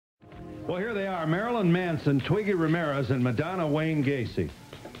Well, here they are, Marilyn Manson, Twiggy Ramirez, and Madonna Wayne Gacy.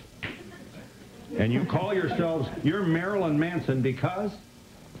 And you call yourselves, you're Marilyn Manson because?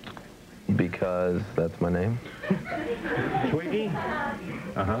 Because that's my name. Twiggy?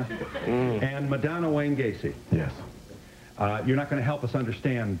 Uh-huh. And Madonna Wayne Gacy? Yes. You're not going to help us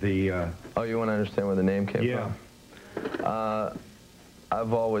understand the... Oh, you want to understand where the name came from? Yeah.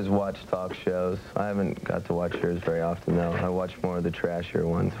 I've always watched talk shows. I haven't got to watch yours very often, though. I watch more of the trashier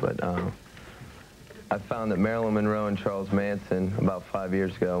ones, but I found that Marilyn Monroe and Charles Manson, about 5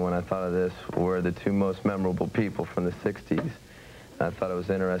 years ago, when I thought of this, were the two most memorable people from the 60s. I thought it was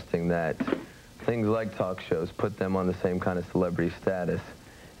interesting that things like talk shows put them on the same kind of celebrity status.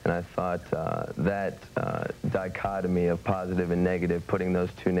 And I thought that dichotomy of positive and negative, putting those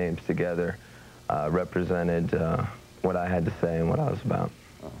two names together, represented what I had to say and what I was about.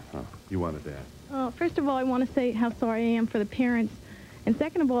 You wanted that? First of all, I want to say how sorry I am for the parents. And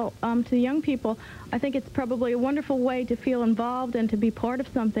second of all, to the young people, I think it's probably a wonderful way to feel involved and to be part of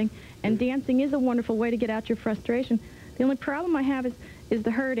something. And dancing is a wonderful way to get out your frustration. The only problem I have is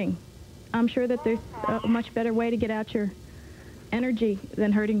the hurting. I'm sure that there's a much better way to get out your energy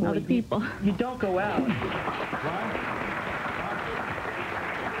than hurting other people. You don't go out.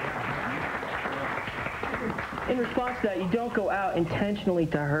 In response to that, you don't go out intentionally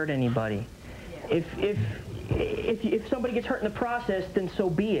to hurt anybody. If somebody gets hurt in the process, then so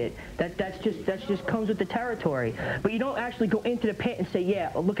be it. That's just comes with the territory. But you don't actually go into the pit and say,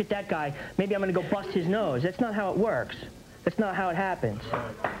 yeah, look at that guy, maybe I'm going to go bust his nose. That's not how it works. That's not how it happens.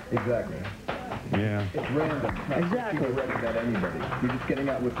 Exactly. Yeah. It's random. Exactly. You're not at anybody. You're just getting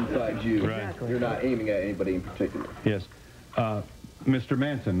out what's inside you. Right. Exactly. You're not aiming at anybody in particular. Yes. Mr.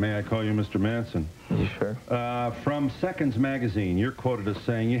 Manson, may I call you Mr. Manson? You sure? From Seconds magazine, you're quoted as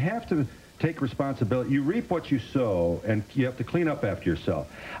saying, you have to take responsibility. You reap what you sow, and you have to clean up after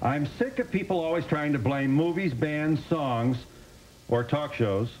yourself. I'm sick of people always trying to blame movies, bands, songs, or talk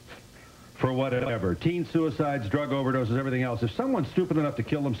shows for whatever. Teen suicides, drug overdoses, everything else. If someone's stupid enough to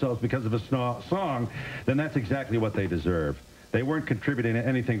kill themselves because of a song, then that's exactly what they deserve. They weren't contributing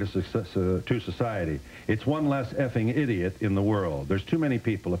anything to society. It's one less effing idiot in the world. There's too many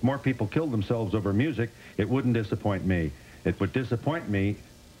people. If more people killed themselves over music, it wouldn't disappoint me. It would disappoint me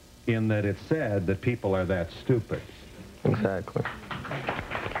in that it's sad that people are that stupid. Exactly.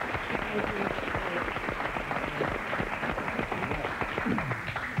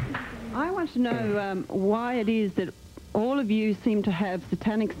 I want to know why it is that all of you seem to have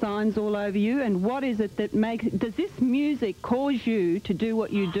satanic signs all over you, and what is it that makes... Does this music cause you to do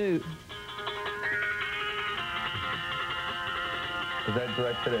what you do? Is that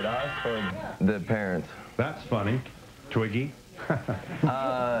directed at us or the parents? That's funny. Twiggy.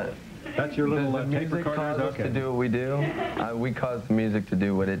 That's your little does the tape music recorder? cause us Okay. to do what we do? We cause the music to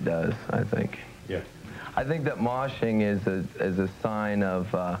do what it does, I think. Yeah. I think that moshing is a sign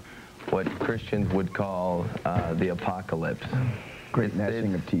of what Christians would call the apocalypse. Great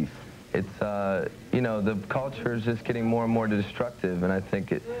gnashing of teeth. It's, you know, the culture is just getting more and more destructive, and I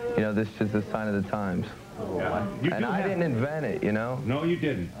think it, you know, this is a sign of the times. Yeah. And I didn't invent it, you know? No, you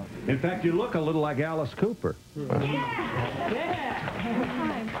didn't. In fact, you look a little like Alice Cooper. Would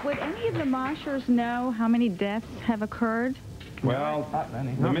any of the moshers know how many deaths have occurred? Well,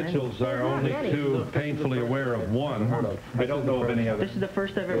 the Mitchells are only too painfully aware of one. I don't know of any other. This is the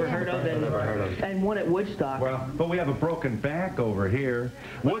first I've ever heard of, and one at Woodstock. Well, but we have a broken back over here.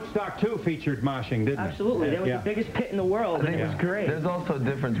 Woodstock, too, featured moshing, didn't it? Absolutely. That was the biggest pit in the world, and it was great. There's also a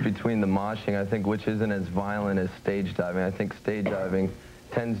difference between the moshing, I think, which isn't as violent as stage diving. I think stage diving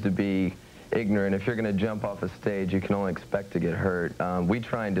tends to be ignorant. If you're going to jump off a stage, you can only expect to get hurt. We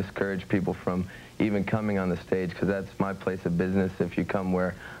try and discourage people from even coming on the stage, because that's my place of business. If you come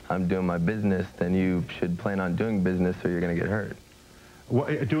where I'm doing my business, then you should plan on doing business, or you're going to get hurt.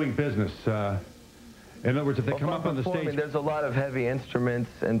 Well, doing business, in other words, if they come up on the stage... There's a lot of heavy instruments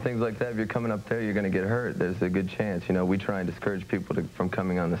and things like that. If you're coming up there, you're going to get hurt. There's a good chance. You know, we try and discourage people from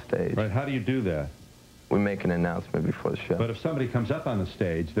coming on the stage. Right, how do you do that? We make an announcement before the show. But if somebody comes up on the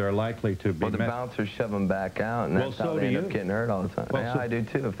stage, they're likely to be... Well, the bouncers shove them back out, and that's how they end up getting hurt all the time. Well, yeah, I do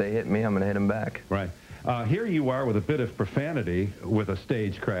too. If they hit me, I'm going to hit them back. Right. Here you are with a bit of profanity with a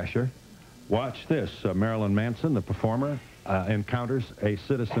stage crasher. Watch this. Marilyn Manson, the performer, encounters a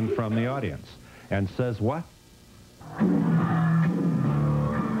citizen from the audience and says what? Coming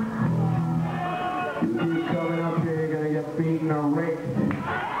up here, you're going to get beaten or raped.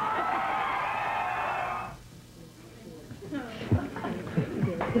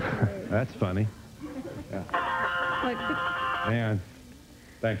 That's funny. Yeah. Man.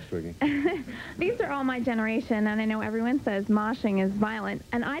 Thanks, Twiggy. These are all my generation, and I know everyone says moshing is violent,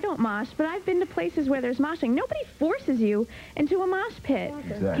 and I don't mosh, but I've been to places where there's moshing. Nobody forces you into a mosh pit.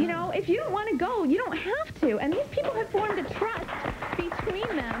 Exactly. You know, if you don't want to go, you don't have to. And these people have formed a trust between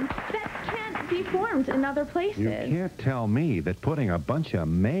them that can't be formed in other places. You can't tell me that putting a bunch of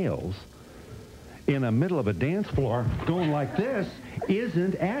males in the middle of a dance floor going like this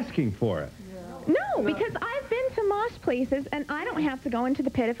isn't asking for it. No, because I've been to mosh places, and I don't have to go into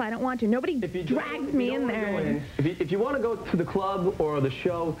the pit if I don't want to. Nobody drags me in there. If you want to go to the club or the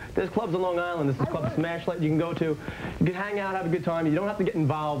show, there's clubs on Long Island. This is Club Smashlight you can go to. You can hang out, have a good time. You don't have to get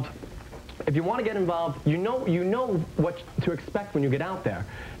involved. If you want to get involved, you know what to expect when you get out there.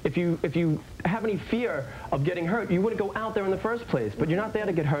 If you have any fear of getting hurt, you wouldn't go out there in the first place. But you're not there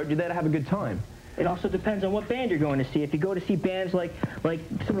to get hurt. You're there to have a good time. It also depends on what band you're going to see. If you go to see bands like some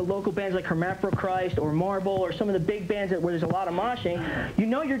of the local bands like Hermaphrodite or Marble or some of the big bands where there's a lot of moshing, you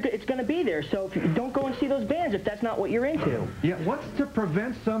know it's going to be there. So if you don't go and see those bands if that's not what you're into. Yeah, what's to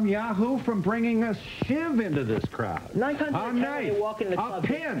prevent some yahoo from bringing a shiv into this crowd? 9 times out of 10 when you walk into the club,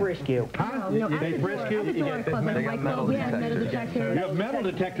 they frisk you. Huh? They frisk you? They got metal detectors. You have metal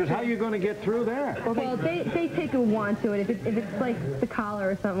detectors. How are you going to get through that? Well, they take a wand to it. If it's like the collar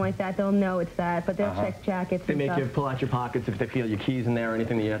or something like that, they'll know it's that. But they'll check jackets. They and make stuff. you pull out your pockets if they feel your keys in there or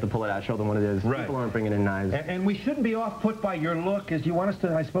anything that you have to pull it out, show them what it is. Right. People aren't bringing in knives. And we shouldn't be off-put by your look, as you want us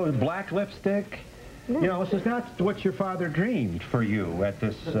to, I suppose, black lipstick. No. You know, this is not what your father dreamed for you at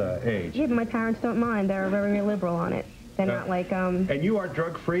this age. Yeah, but my parents don't mind. They're very liberal on it. They're not like, And you are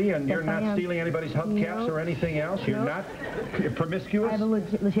drug-free, and you're not stealing anybody's hubcaps or anything else? You're not promiscuous? I have a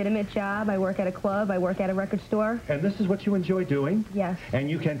legitimate job. I work at a club. I work at a record store. And this is what you enjoy doing? Yes.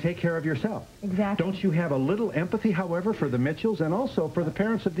 And you can take care of yourself? Exactly. Don't you have a little empathy, however, for the Mitchells and also for the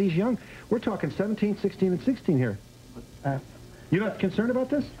parents of these young? We're talking 17, 16, and 16 here. You're not concerned about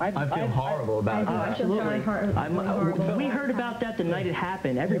this? I feel horrible about it. Absolutely. We heard about that the night it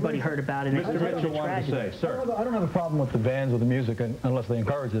happened. Everybody heard about it. Mr. Mitchell wanted to say, sir. I don't have a problem with the bands or the music unless they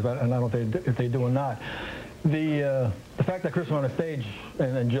encourage it, and I don't know if they do or not. The fact that Chris went on a stage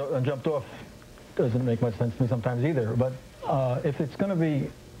and jumped off doesn't make much sense to me sometimes either. But if it's going to be,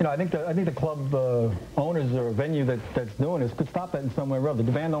 you know, I think the club owners or venue that's doing this could stop that in some way or other. If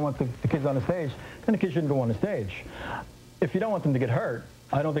the band don't want the kids on the stage, then the kids shouldn't go on the stage. If you don't want them to get hurt,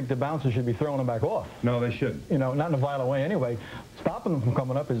 I don't think the bouncers should be throwing them back off. No, they shouldn't. You know, not in a violent way anyway. Stopping them from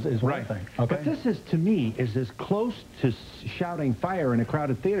coming up is one thing. Okay? But this is, to me, is as close to shouting fire in a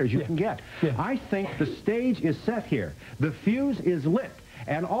crowded theater as you can get. Yeah. I think the stage is set here. The fuse is lit.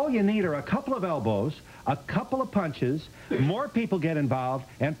 And all you need are a couple of elbows, a couple of punches, more people get involved,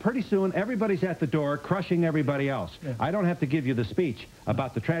 and pretty soon everybody's at the door crushing everybody else. Yeah. I don't have to give you the speech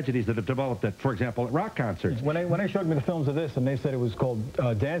about the tragedies that have developed at, for example, at rock concerts. When they showed me the films of this and they said it was called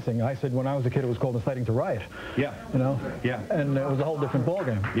dancing, I said when I was a kid it was called inciting to riot. Yeah. You know? Yeah. And it was a whole different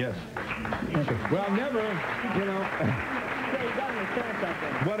ballgame. Yes. Okay. Well, never, you know...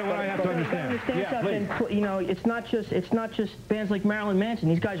 What do I have to understand? Something. You know, it's not just bands like Marilyn Manson.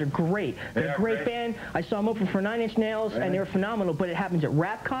 These guys are great. They're a great band. I saw them open for 9 Inch Nails, and they were phenomenal. But it happens at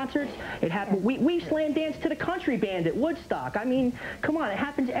rap concerts. It happens. We slam dance to the country band at Woodstock. I mean, come on, it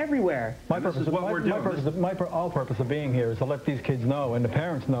happens everywhere. Our purpose of being here is to let these kids know and the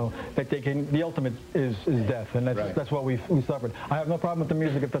parents know that they can. The ultimate is death, and that's what we suffered. I have no problem with the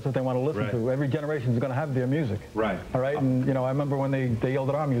music if that's what they want to listen to. Every generation is going to have their music. Right. All right. And you know, I remember when they yelled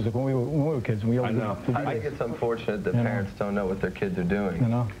at our music when we were kids. We I know. I think it's unfortunate that parents don't know what their kids are doing. You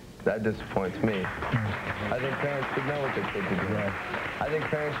know. That disappoints me. I think parents should know what their kids are doing. I think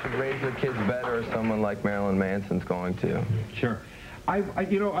parents should raise their kids better or someone like Marilyn Manson's going to. Sure. I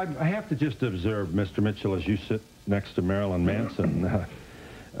have to just observe, Mr. Mitchell, as you sit next to Marilyn Manson,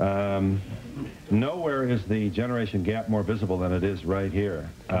 nowhere is the generation gap more visible than it is right here.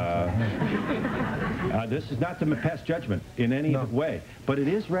 This is not to pass judgment in any way, but it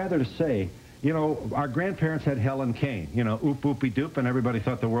is rather to say, you know, our grandparents had Helen Kane, you know, oop, oopy doop, and everybody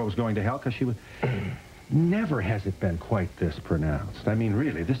thought the world was going to hell because she was... Never has it been quite this pronounced. I mean,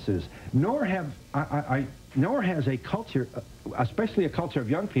 really, this is... Nor has a culture, especially a culture of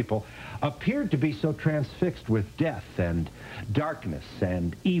young people, appeared to be so transfixed with death and darkness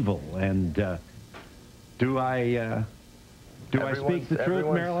and evil and... Do I speak the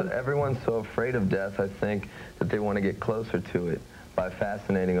truth, Marilyn? Everyone's so afraid of death, I think, that they want to get closer to it by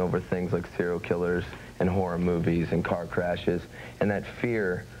fascinating over things like serial killers and horror movies and car crashes. And that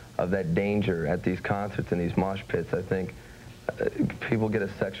fear of that danger at these concerts and these mosh pits, I think, people get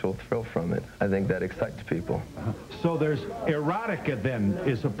a sexual thrill from it. I think that excites people. So there's erotica then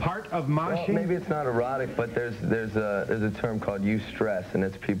is a part of moshing? Well, maybe it's not erotic, but there's a term called eustress, and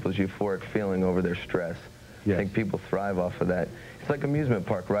it's people's euphoric feeling over their stress. Yes. I think people thrive off of that. It's like amusement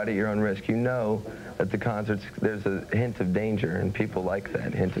park, right at your own risk. You know at the concerts there's a hint of danger, and people like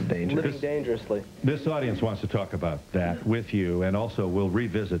that hint of danger. Living dangerously. This audience wants to talk about that with you, and also we'll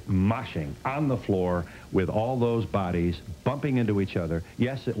revisit moshing on the floor with all those bodies bumping into each other.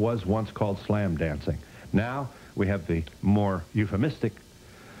 Yes, it was once called slam dancing. Now we have the more euphemistic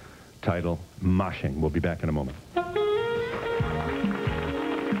title, moshing. We'll be back in a moment.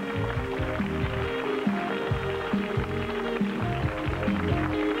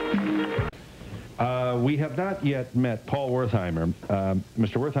 We have not yet met Paul Wertheimer.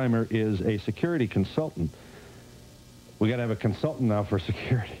 Mr. Wertheimer is a security consultant. We got to have a consultant now for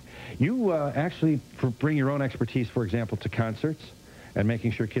security. You actually bring your own expertise, for example, to concerts and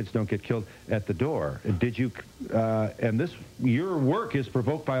making sure kids don't get killed at the door. Did you, and your work is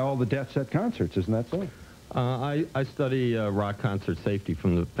provoked by all the deaths at concerts, isn't that so? I study rock concert safety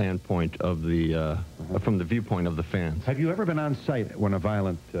from the viewpoint of the fans. Have you ever been on site when a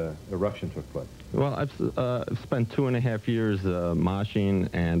violent eruption took place? Well, I've spent 2.5 years moshing,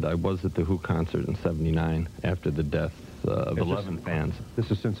 and I was at the Who concert in '79 after the deaths of 11 fans.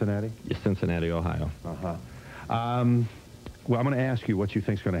 This is Cincinnati? Yes, Cincinnati, Ohio. Uh-huh. Well, I'm going to ask you what you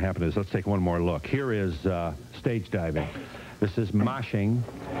think is going to happen. Let's take one more look. Here is stage diving. This is moshing.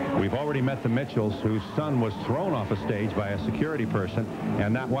 We've already met the Mitchells, whose son was thrown off a stage by a security person.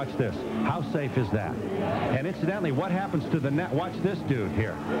 And now, watch this. How safe is that? And incidentally, what happens to the net? Watch this dude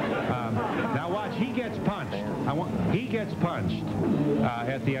here. Now watch, he gets punched. He gets punched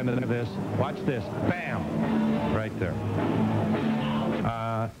at the end of this. Watch this. Bam! Right there.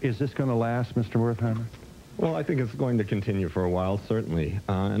 Is this going to last, Mr. Wertheimer? Well, I think it's going to continue for a while, certainly.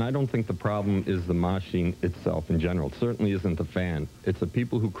 And I don't think the problem is the moshing itself in general. It certainly isn't the fan. It's the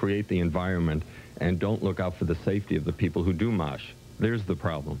people who create the environment and don't look out for the safety of the people who do mosh. There's the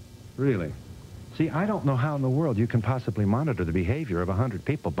problem. Really? See, I don't know how in the world you can possibly monitor the behavior of 100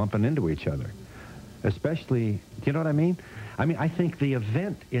 people bumping into each other. Especially, you know what I mean? I mean, I think the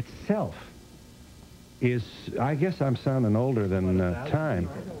event itself is, I guess I'm sounding older than time.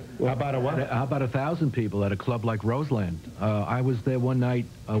 How about a what? How about 1,000 people at a club like Roseland? I was there one night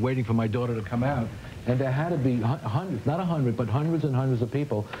waiting for my daughter to come out, and there had to be hundreds, not 100, but hundreds and hundreds of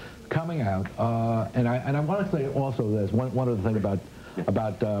people coming out. And I want to say also this, one other thing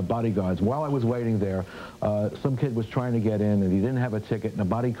about bodyguards. While I was waiting there, some kid was trying to get in, and he didn't have a ticket, and a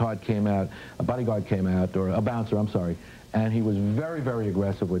bodyguard came out, or a bouncer, I'm sorry, and he was very, very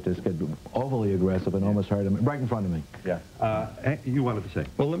aggressive with this kid, overly aggressive, and almost hurt him right in front of me. Yeah. You wanted to say?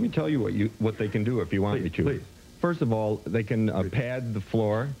 Well, let me tell you what they can do if you want me to. Please. First of all, they can pad the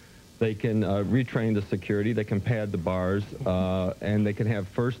floor. They can retrain the security. They can pad the bars, and they can have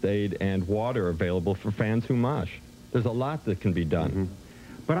first aid and water available for fans who mosh. There's a lot that can be done. Mm-hmm.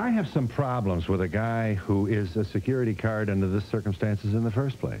 But I have some problems with a guy who is a security guard under this circumstances in the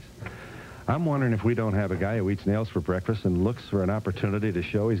first place. I'm wondering if we don't have a guy who eats nails for breakfast and looks for an opportunity to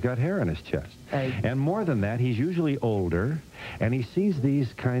show he's got hair on his chest. And more than that, he's usually older, and he sees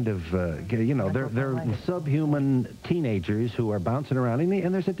these kind of, you know, they're subhuman teenagers who are bouncing around,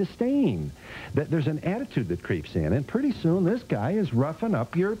 and there's a disdain. There's an attitude that creeps in, and pretty soon this guy is roughing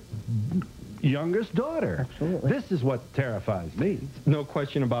up your youngest daughter. Absolutely. This is what terrifies me. No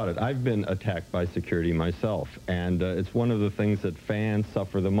question about it. I've been attacked by security myself, and it's one of the things that fans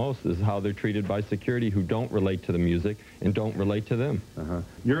suffer the most is how they're treated by security who don't relate to the music and don't relate to them.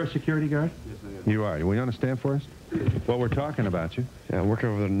 You're a security guard? Yes, I am. You are. Will you understand for us? Well, we're talking about you. Yeah, I'm working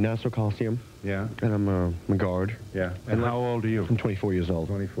over the Nassau Coliseum. Yeah. And I'm a guard. Yeah. And how old are you? I'm 24 years old.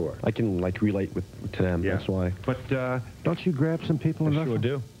 24. I can, like, relate to them. Yeah. That's why. But don't you grab some people in I sure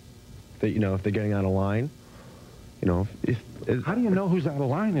do. They, you know, if they're getting out of line, you know, how do you know who's out of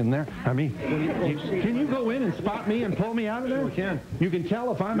line in there? I mean, can you go in and spot me and pull me out of there? Sure can. You can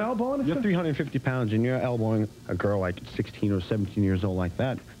tell if I'm elbowing? You're 350 pounds and you're elbowing a girl like 16 or 17 years old like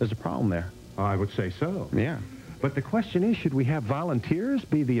that. There's a problem there. I would say so. Yeah. But the question is, should we have volunteers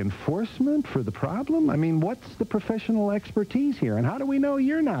be the enforcement for the problem? I mean, what's the professional expertise here? And how do we know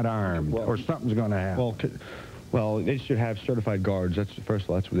you're not armed or something's going to happen? Well, they should have certified guards. First of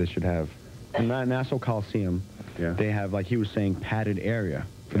all, that's what they should have. In the Nassau Coliseum, they have, like he was saying, padded area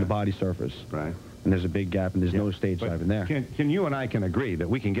for the body surface. Right. And there's a big gap, and there's no stage diving there. Can you and I can agree that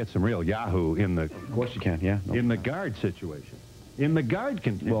we can get some real yahoo in the... Of course you can, yeah. In the guard situation. In the guard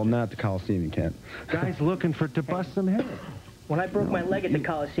contingent. Well, not at the Coliseum, you can't. Guys looking to bust some heads. When I broke my leg at the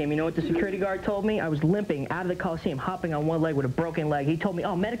Coliseum, you know what the security guard told me? I was limping out of the Coliseum, hopping on one leg with a broken leg. He told me,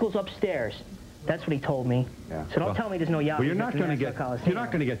 oh, medical's upstairs. That's what he told me. Yeah. So don't tell me there's no yacht. Well, you're not going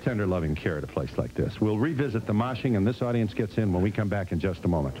to get tender loving care at a place like this. We'll revisit the moshing, and this audience gets in when we come back in just a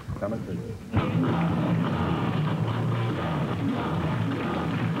moment.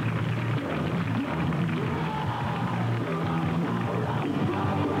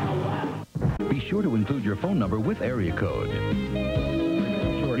 Be sure to include your phone number with area code.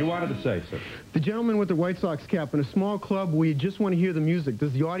 You wanted to say, sir. The gentleman with the White Sox cap, in a small club where you just want to hear the music,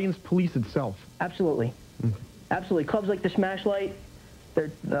 does the audience police itself? Absolutely. Absolutely. Clubs like the Smash Light,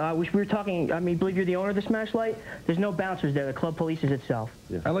 we were talking, I believe you're the owner of the Smash Light. There's no bouncers there. The club polices itself.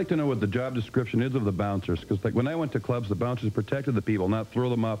 Yeah. I'd like to know what the job description is of the bouncers, because like when I went to clubs, the bouncers protected the people, not throw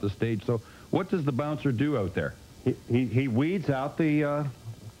them off the stage. So what does the bouncer do out there? He weeds out the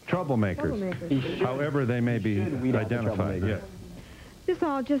troublemakers, however they may be identified. Yeah. This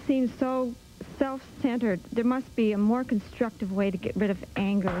all just seems so self-centered. There must be a more constructive way to get rid of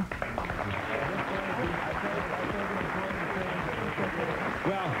anger.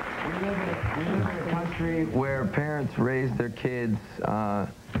 Well, we live in a country where parents raise their kids to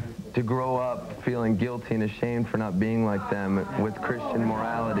grow up feeling guilty and ashamed for not being like them with Christian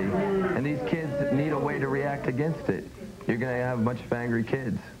morality. And these kids need a way to react against it. You're going to have a bunch of angry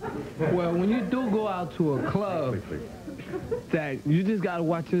kids. Well, when you do go out to a club, that you just got to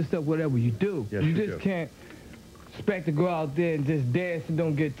watch your stuff whatever you do. Yes, you just can't expect to go out there and just dance and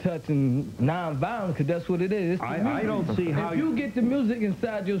don't get touched and non-violent, because that's what it is. I don't see how... If you get the music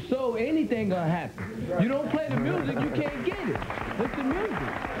inside your soul, anything going to happen. You don't play the music, you can't get it. It's the music.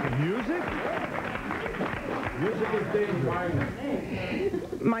 The music? Music is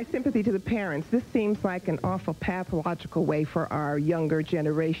dangerous. My sympathy to the parents. This seems like an awful pathological way for our younger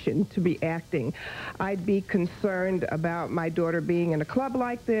generation to be acting. I'd be concerned about my daughter being in a club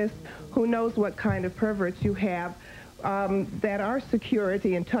like this. Who knows what kind of perverts you have that are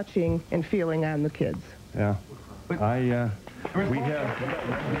security and touching and feeling on the kids. Yeah. We have...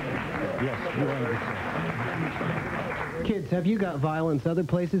 Yes, you wanted to say. Kids, have you got violence other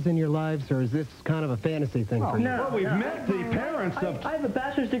places in your lives, or is this kind of a fantasy thing for you? No, well, we've met the parents of... I have a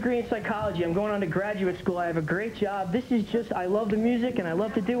bachelor's degree in psychology. I'm going on to graduate school. I have a great job. This is just, I love the music, and I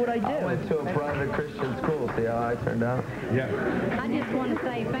love to do what I do. I went to a private Christian school. See how I turned out? Yeah. I just want to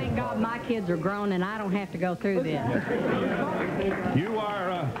say, thank God my kids are grown, and I don't have to go through this.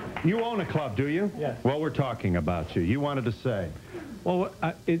 You own a club, do you? Yes. Well, we're talking about you. You wanted to say. Well,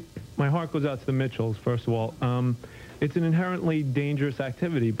 my heart goes out to the Mitchells, first of all. It's an inherently dangerous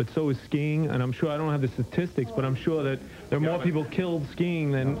activity, but so is skiing, and I'm sure, I don't have the statistics, but I'm sure that there are more people killed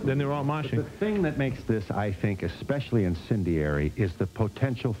skiing than there are moshing. The thing that makes this, I think, especially incendiary, is the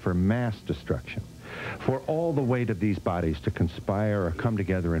potential for mass destruction. For all the weight of these bodies to conspire or come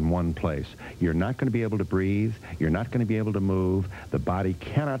together in one place, you're not going to be able to breathe, you're not going to be able to move, the body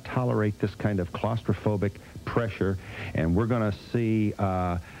cannot tolerate this kind of claustrophobic pressure, and we're going to see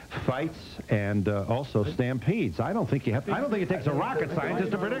fights and also stampedes. I don't think it takes a rocket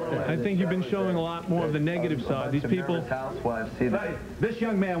scientist to predict it. I think you've been showing a lot more of the negative side. These people... This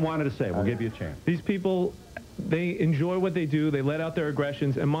young man wanted to say, we'll give you a chance. These people, they enjoy what they do, they let out their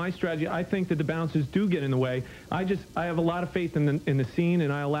aggressions, and my strategy, I think that the bouncers do get in the way. I have a lot of faith in the scene,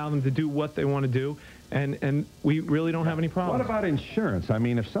 and I allow them to do what they want to do, and we really don't have any problems. What about insurance? I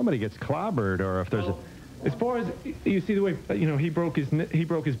mean, if somebody gets clobbered, or if there's a... As far as, you see the way, he broke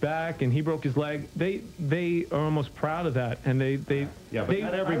his back and he broke his leg, they are almost proud of that, and Yeah, but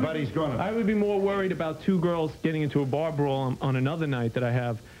not everybody's going to... I would be more worried about two girls getting into a bar brawl on another night that I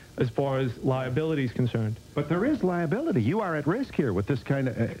have, as far as liability is concerned. But there is liability. You are at risk here with this kind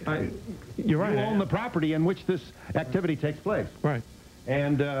of... You're right. You own the property in which this activity takes place. Right.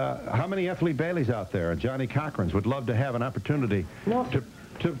 And how many F. Lee Baileys out there, and Johnny Cochrans, would love to have an opportunity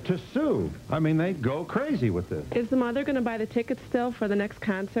to sue? I mean, they go crazy with this. Is the mother going to buy the tickets still for the next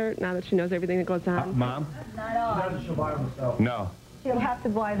concert, now that she knows everything that goes on? Mom? Not all. She'll buy them herself. No. She'll have to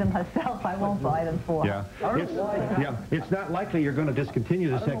buy them herself. I won't buy them for her. Yeah. It's not likely you're going to discontinue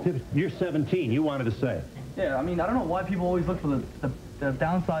this activity. You're 17. You wanted to say. Yeah, I mean, I don't know why people always look for the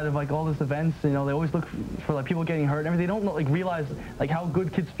downside of, like, all this events. You know, they always look for, like, people getting hurt and everything. They don't, like, realize, like, how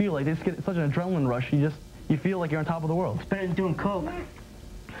good kids feel. Like, they just get such an adrenaline rush. You feel like you're on top of the world. It's better than doing coke.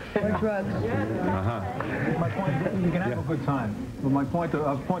 Or drugs. My point is, you can have a good time, but my point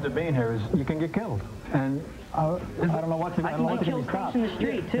of being here is you can get killed, and I don't know what to be stopped. In the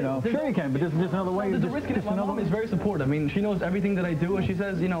street too. You know, sure you can, but there's another way. The risk is, my mom is very supportive. I mean, she knows everything that I do, and she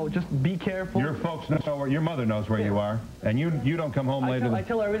says, you know, just be careful. Your folks know where, your mother knows where you are, and you don't come home later. I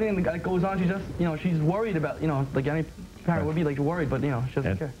tell her everything that goes on. She just, you know, she's worried about, you know, like any parent would be like worried, but you know, she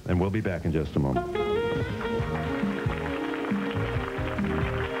doesn't care. And we'll be back in just a moment.